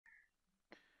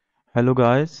Hello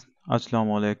guys,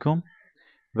 Assalamu alaikum.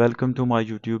 Welcome to my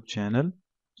YouTube channel.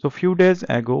 So few days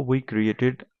ago we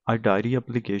created a diary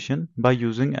application by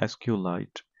using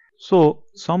SQLite. So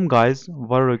some guys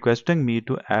were requesting me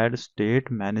to add state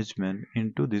management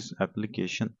into this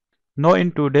application. Now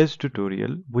in today's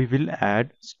tutorial we will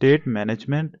add state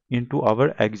management into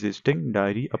our existing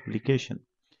diary application.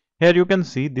 Here you can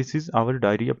see this is our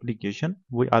diary application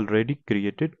we already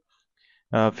created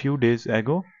a few days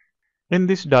ago. In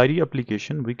this diary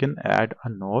application, we can add a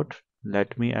note.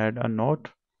 Let me add a note.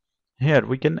 Here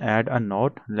we can add a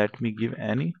note. Let me give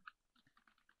any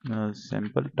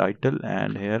simple title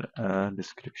and here a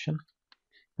description.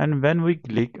 And when we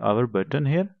click our button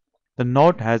here, the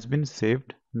note has been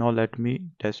saved. Now let me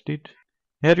test it.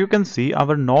 Here you can see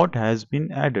our note has been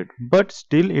added, but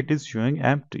still it is showing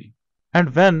empty.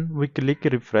 And when we click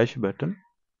refresh button,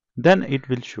 then it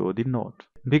will show the note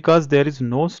because there is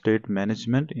no state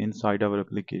management inside our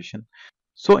application.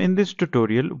 So in this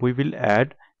tutorial we will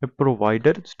add a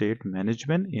provider state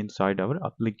management inside our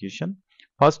application.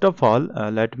 First of all,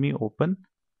 let me open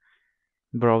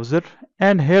browser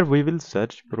and here we will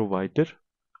search provider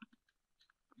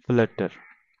Flutter.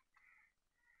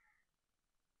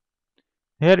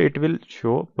 Here it will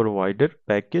show provider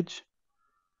package.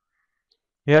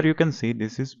 Here you can see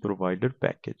this is provider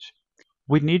package.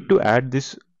 We need to add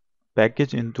this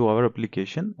package into our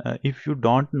application. If you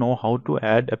don't know how to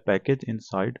add a package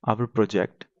inside our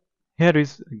project, here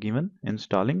is given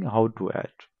installing how to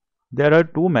add. There are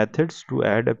two methods to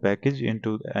add a package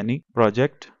into any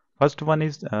project. First one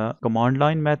is command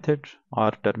line method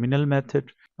or terminal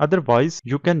method. Otherwise,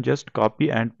 you can just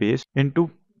copy and paste into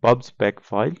pub/spec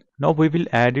file. Now we will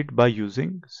add it by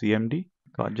using cmd.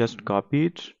 Just copy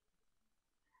it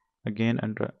again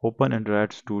and open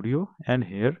Android Studio and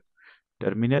here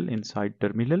terminal, inside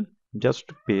terminal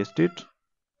just paste it,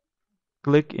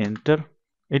 click enter.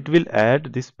 It will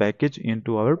add this package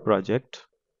into our project.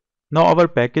 Now our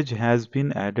package has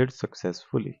been added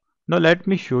successfully. Now let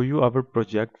me show you our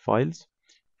project files.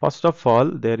 First of all,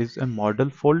 there is a model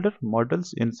folder,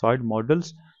 models. Inside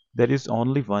models there is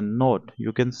only one note.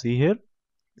 You can see here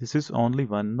this is only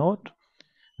one note.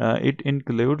 It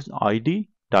includes ID,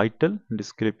 title,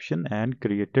 description and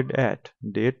created at,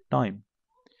 date, time.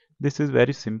 This is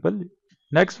very simple.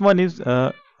 Next one is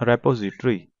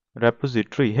repository.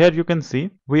 Here you can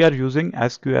see we are using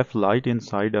SQLite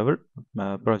inside our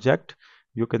project.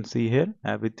 You can see here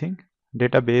everything: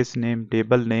 database name,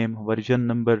 table name, version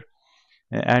number,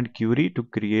 and query to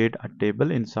create a table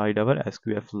inside our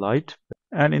SQLite.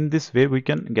 And in this way we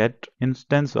can get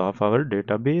instance of our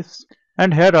database.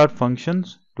 And here are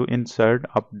functions to insert,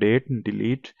 update,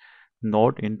 delete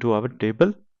note into our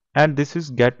table. And this is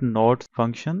get notes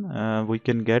function. We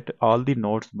can get all the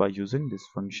notes by using this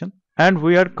function, and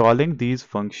we are calling these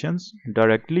functions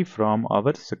directly from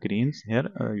our screens.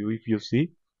 Here if you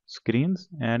see screens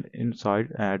and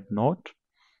inside add note,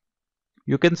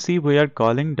 you can see we are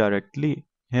calling directly.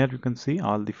 Here you can see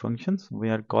all the functions we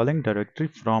are calling directly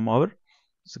from our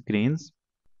screens.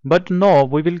 But now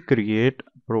we will create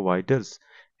providers.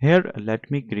 Here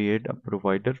let me create a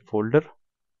provider folder,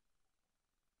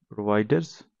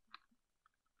 providers.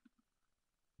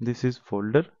 This is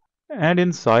folder, and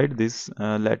inside this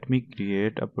let me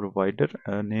create a provider,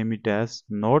 name it as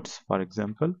notes for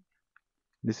example.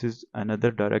 This is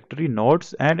another directory,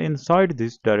 notes, and inside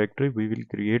this directory we will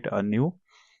create a new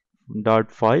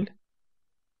dot file,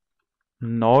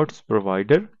 notes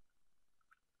provider,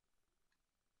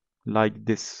 like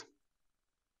this.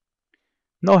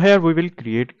 Now here we will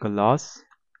create class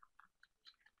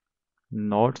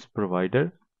notes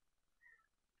provider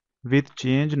with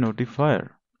change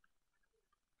notifier,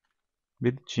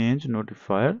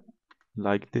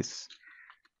 like this.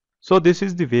 So this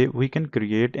is the way we can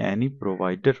create any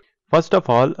provider. First of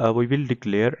all, we will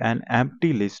declare an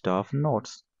empty list of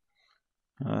nodes.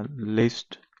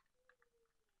 List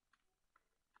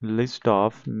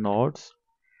of nodes,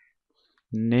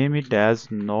 name it as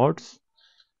nodes,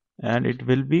 and it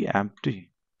will be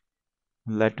empty.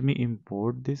 Let me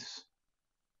import this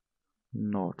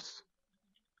nodes.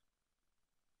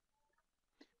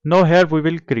 Now here we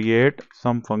will create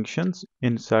some functions: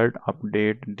 insert,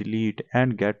 update, delete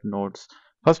and get nodes.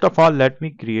 First of all, let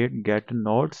me create get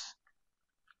nodes.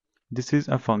 This is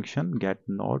a function, get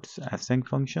nodes async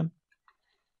function.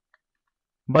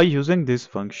 By using this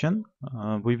function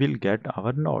we will get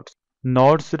our nodes.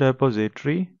 Nodes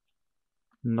repository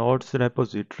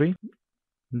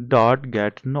dot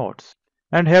get nodes,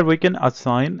 and here we can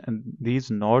assign these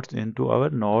nodes into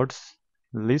our nodes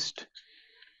list.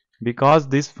 Because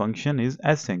this function is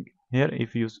async, here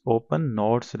if you open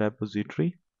nodes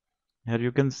repository, Here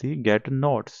you can see get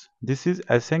nodes. This is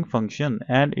async function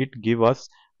and it give us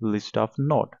list of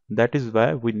node. That is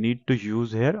why we need to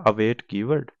use here await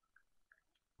keyword.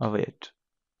 Await.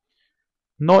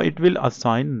 Now it will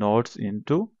assign nodes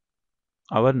into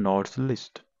our nodes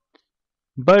list.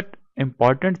 But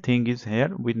important thing is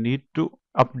here we need to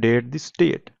update the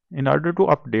state. In order to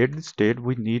update the state,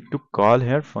 we need to call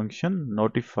here function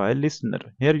notify listener.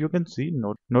 Here you can see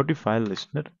notify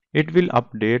listener. It will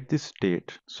update the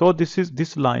state. So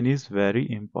this line is very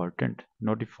important.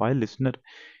 Notify listener.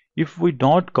 If we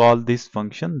don't call this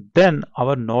function, then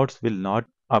our nodes will not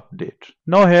update.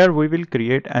 Now here we will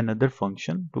create another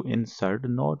function to insert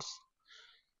nodes.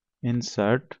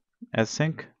 Insert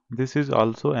async. This is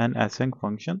also an async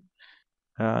function.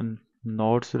 And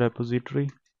nodes repository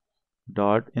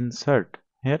dot insert.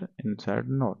 Here insert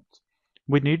nodes.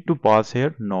 We need to pass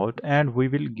here node and we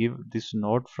will give this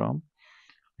node from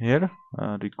here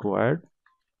required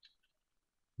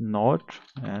node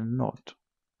and node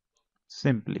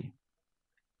simply.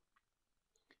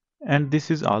 And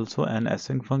this is also an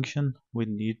async function. We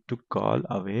need to call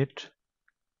await.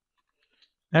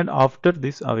 And after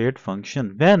this await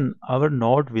function, when our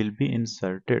node will be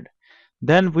inserted,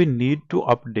 then we need to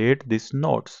update these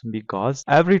nodes because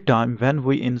every time when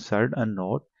we insert a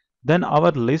node, then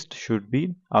our list should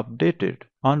be updated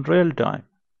on real time.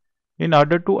 In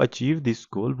order to achieve this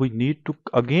goal, we need to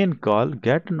again call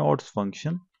getNodes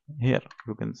function. Here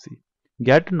you can see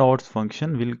getNodes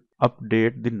function will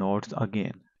update the nodes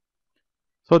again.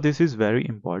 So this is very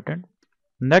important.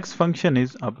 Next function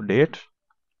is update.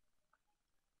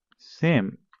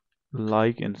 Same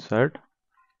like insert.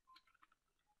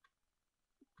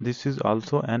 This is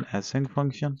also an async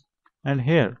function. And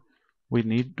here we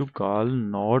need to call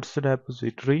nodes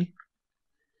repository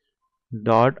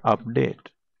dot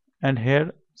update. And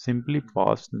here simply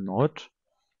pass node.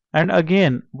 And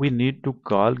again we need to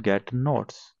call get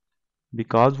nodes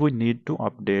because we need to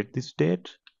update the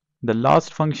state. The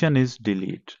last function is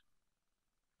delete.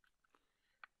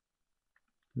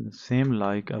 The same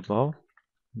like above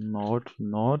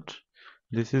node.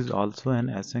 This is also an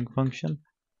async function.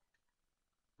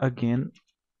 Again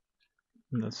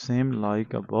the same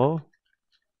like above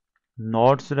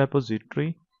nodes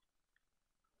repository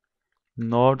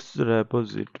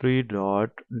dot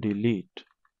delete.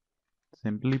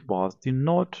 Simply pass the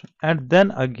node and then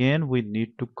again we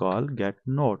need to call get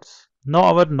nodes. Now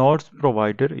our nodes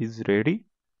provider is ready.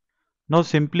 Now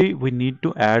simply we need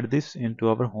to add this into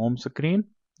our home screen.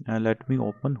 Let me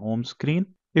open home screen.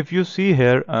 If you see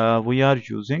here we are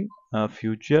using a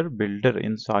future builder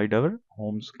inside our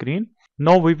home screen.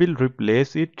 Now we will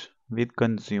replace it with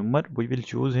consumer. We will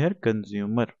choose here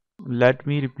consumer. Let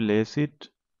me replace it.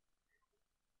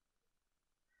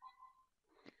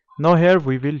 Now here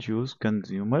we will use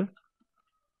consumer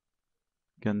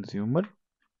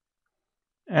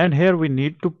and here we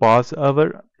need to pass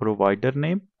our provider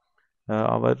name.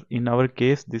 In our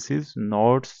case this is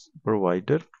nodes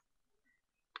provider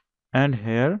and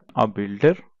here a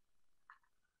builder,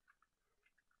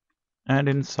 and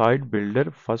inside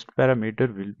builder first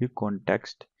parameter will be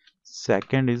context,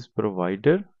 second is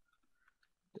provider,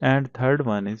 and third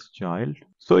one is child.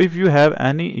 So if you have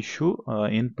any issue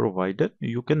in provider,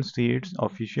 you can see its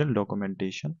official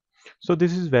documentation. So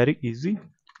this is very easy.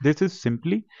 This is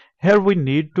simply here we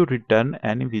need to return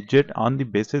any widget on the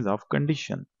basis of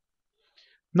condition.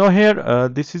 Now here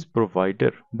this is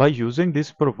provider. By using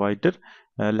this provider,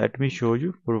 let me show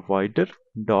you provider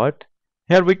dot.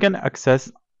 Here we can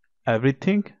access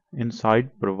everything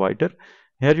inside provider.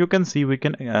 Here you can see we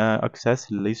can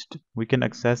access list. We can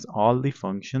access all the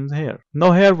functions here.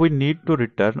 Now here we need to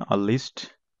return a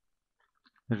list.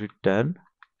 Return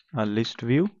a list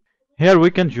view. Here we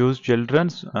can use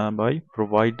children's by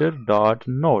provider dot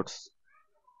nodes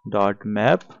dot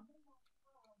map.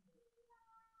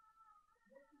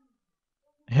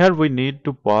 Here we need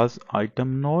to pass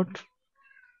item node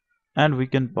and we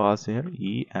can pass here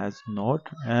e as node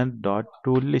and dot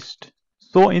to list.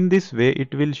 So in this way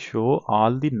it will show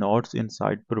all the nodes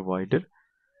inside provider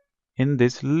in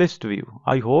this list view.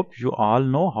 I hope you all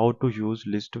know how to use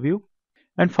list view.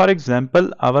 And for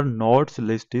example our nodes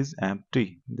list is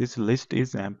empty. This list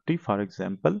is empty. For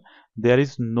example there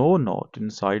is no node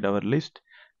inside our list.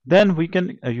 Then we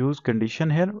can use condition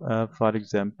here. For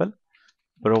example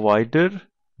provider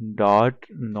dot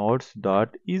nodes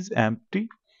dot is empty,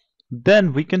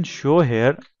 then we can show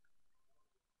here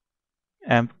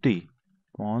empty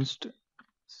const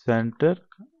center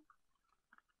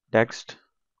text,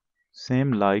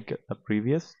 same like a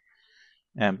previous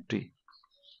empty,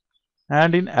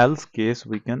 and in else case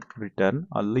we can return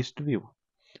a list view.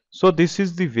 So this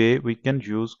is the way we can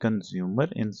use consumer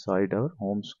inside our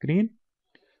home screen.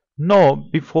 Now,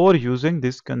 before using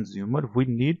this consumer, we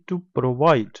need to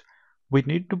provide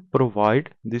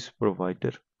this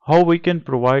provider. How we can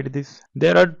provide this?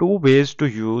 There are two ways to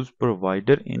use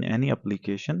provider in any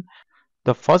application.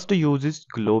 The first use is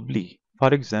globally.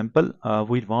 For example,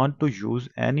 we want to use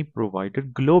any provider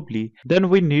globally, then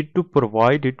we need to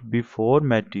provide it before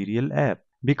material app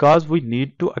because we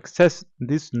need to access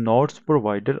this nodes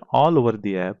provider all over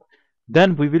the app.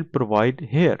 Then we will provide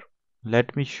here.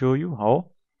 Let me show you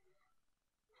how.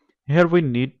 Here we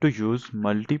need to use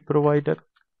multi-provider,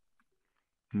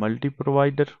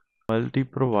 multi-provider,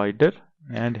 multi-provider,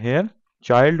 and here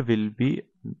child will be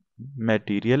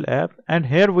material app, and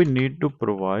here we need to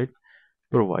provide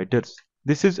providers.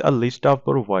 This is a list of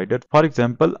providers. For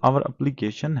example, our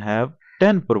application have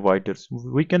 10 providers.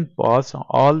 We can pass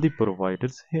all the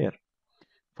providers here.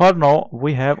 For now,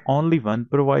 we have only one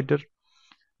provider.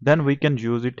 Then we can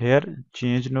use it here,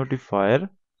 change notifier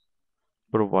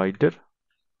provider,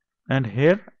 and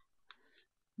here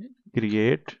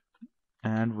create,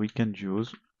 and we can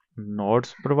use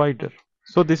nodes provider.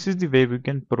 So this is the way we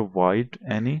can provide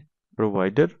any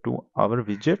provider to our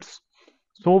widgets.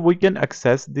 So we can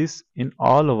access this in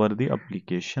all over the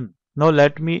application. Now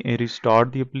let me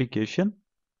restart the application.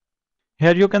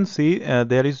 Here you can see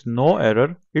there is no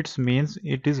error. It means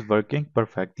it is working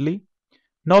perfectly.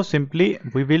 Now simply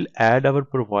we will add our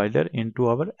provider into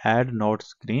our add node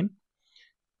screen.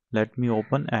 Let me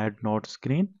open add node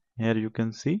screen. Here you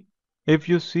can see. If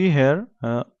you see here,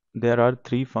 there are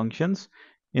three functions: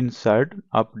 insert,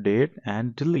 update,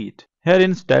 and delete. Here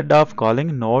instead of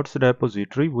calling nodes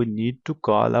repository, we need to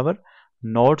call our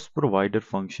nodes provider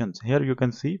functions. Here you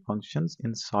can see functions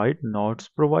inside nodes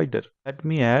provider. Let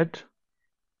me add,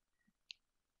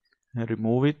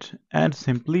 remove it, and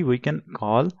simply we can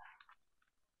call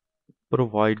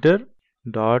provider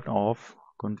dot of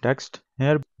context.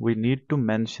 Here we need to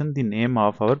mention the name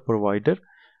of our provider.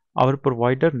 Our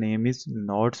provider name is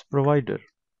nodes provider.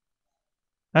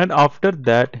 And after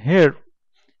that, here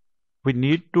we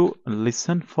need to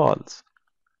listen false,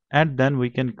 and then we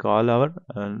can call our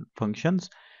functions.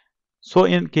 So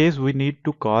in case we need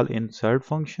to call insert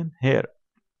function here,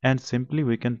 and simply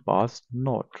we can pass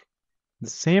note.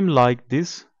 The same like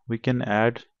this, we can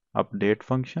add update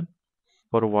function,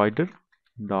 provider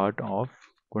dot of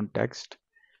context.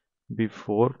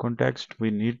 Before context, we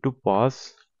need to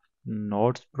pass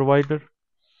nodes provider,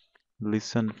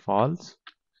 listen false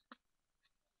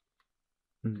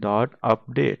dot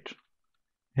update.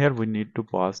 Here we need to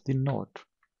pass the note.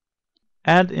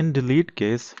 And in delete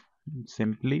case,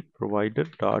 simply provider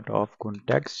dot of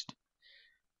context,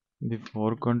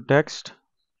 before context,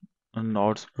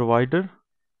 nodes provider,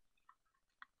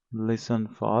 listen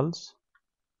false,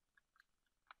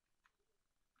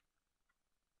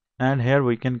 and here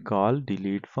we can call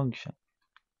delete function.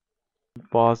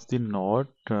 Pass the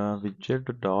note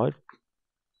widget dot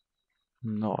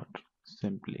note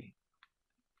simply,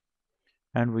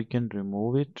 and we can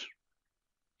remove it.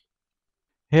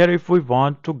 Here if we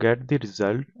want to get the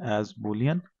result as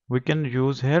boolean, we can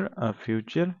use here a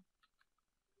future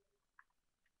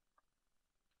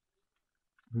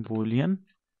boolean,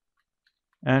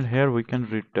 and here we can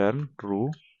return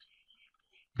true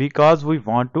because we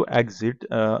want to exit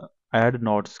add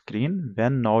node screen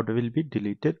when node will be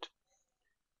deleted,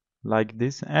 like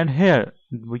this. And here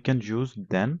we can use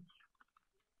then,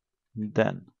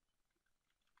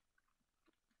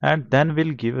 and then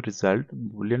we'll give a result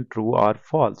boolean true or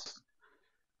false.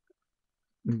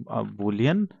 A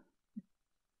boolean,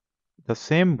 the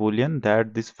same boolean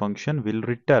that this function will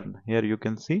return. Here you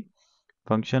can see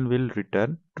function will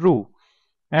return true,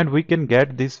 and we can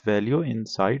get this value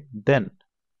inside then.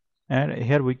 And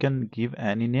here we can give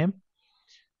any name,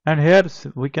 and here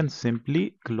we can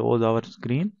simply close our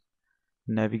screen,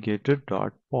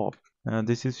 navigator.pop.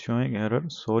 This is showing error.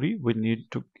 Sorry, we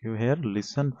need to give here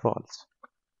listen false,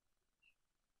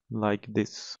 like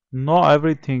this. Now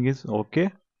everything is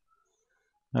okay.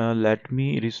 Let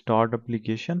me restart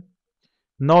application.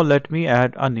 Now let me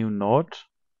add a new node,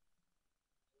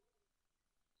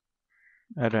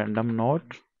 a random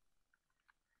node.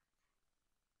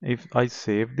 If I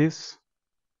save this,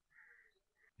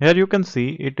 here you can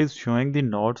see it is showing the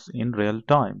nodes in real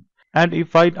time. And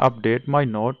if I update my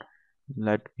node,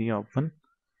 let me open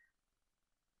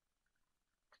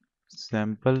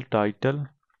sample title.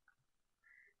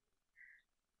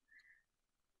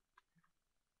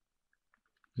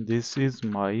 This is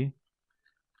my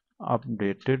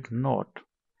updated node.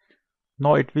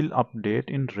 Now it will update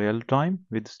in real time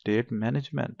with state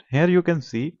management. Here you can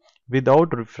see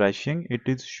without refreshing it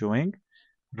is showing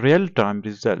real-time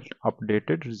result,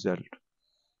 updated result.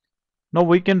 Now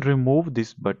we can remove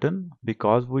this button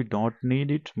because we don't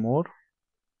need it more.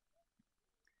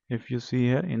 If you see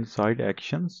here inside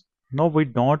actions, now we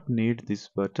don't need this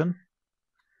button.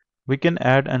 We can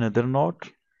add another note.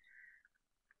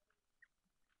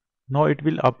 Now it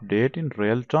will update in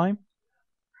real time.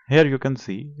 Here you can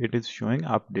see it is showing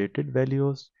updated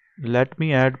values. Let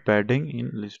me add padding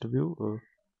in list view.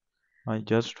 I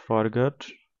just forgot.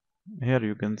 Here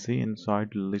you can see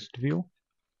inside list view.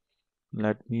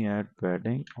 Let me add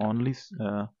padding only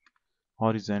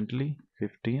horizontally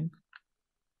 15.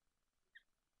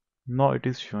 Now it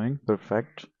is showing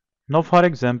perfect. Now for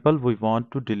example, we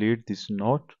want to delete this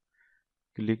note.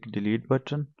 Click delete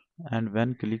button, and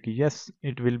when click yes,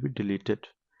 it will be deleted.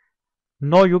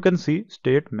 Now you can see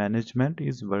state management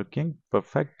is working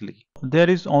perfectly. There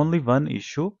is only one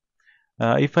issue.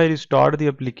 If I restart the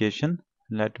application,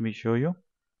 let me show you.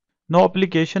 No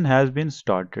application has been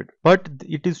started, but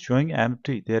it is showing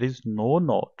empty. There is no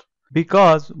note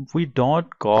because we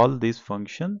don't call this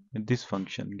function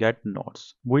get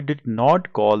notes. We did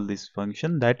not call this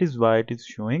function. That is why it is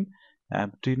showing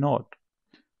empty note.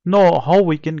 Now, how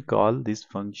we can call this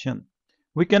function?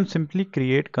 We can simply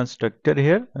create constructor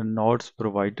here, a nodes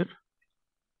provider.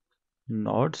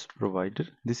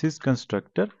 This is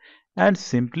constructor, and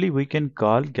simply we can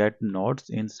call get nodes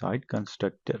inside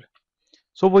constructor.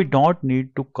 So we don't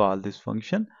need to call this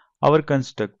function. Our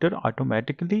constructor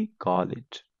automatically call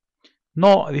it.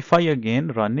 Now, if I again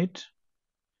run it,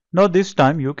 now this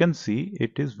time you can see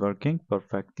it is working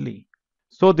perfectly.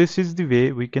 So this is the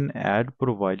way we can add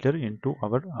provider into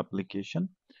our application.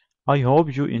 I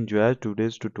hope you enjoyed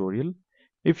today's tutorial.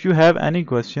 If you have any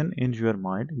question in your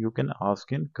mind, you can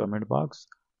ask in comment box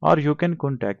or you can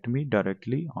contact me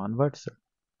directly on WhatsApp.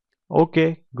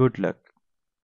 Okay, good luck.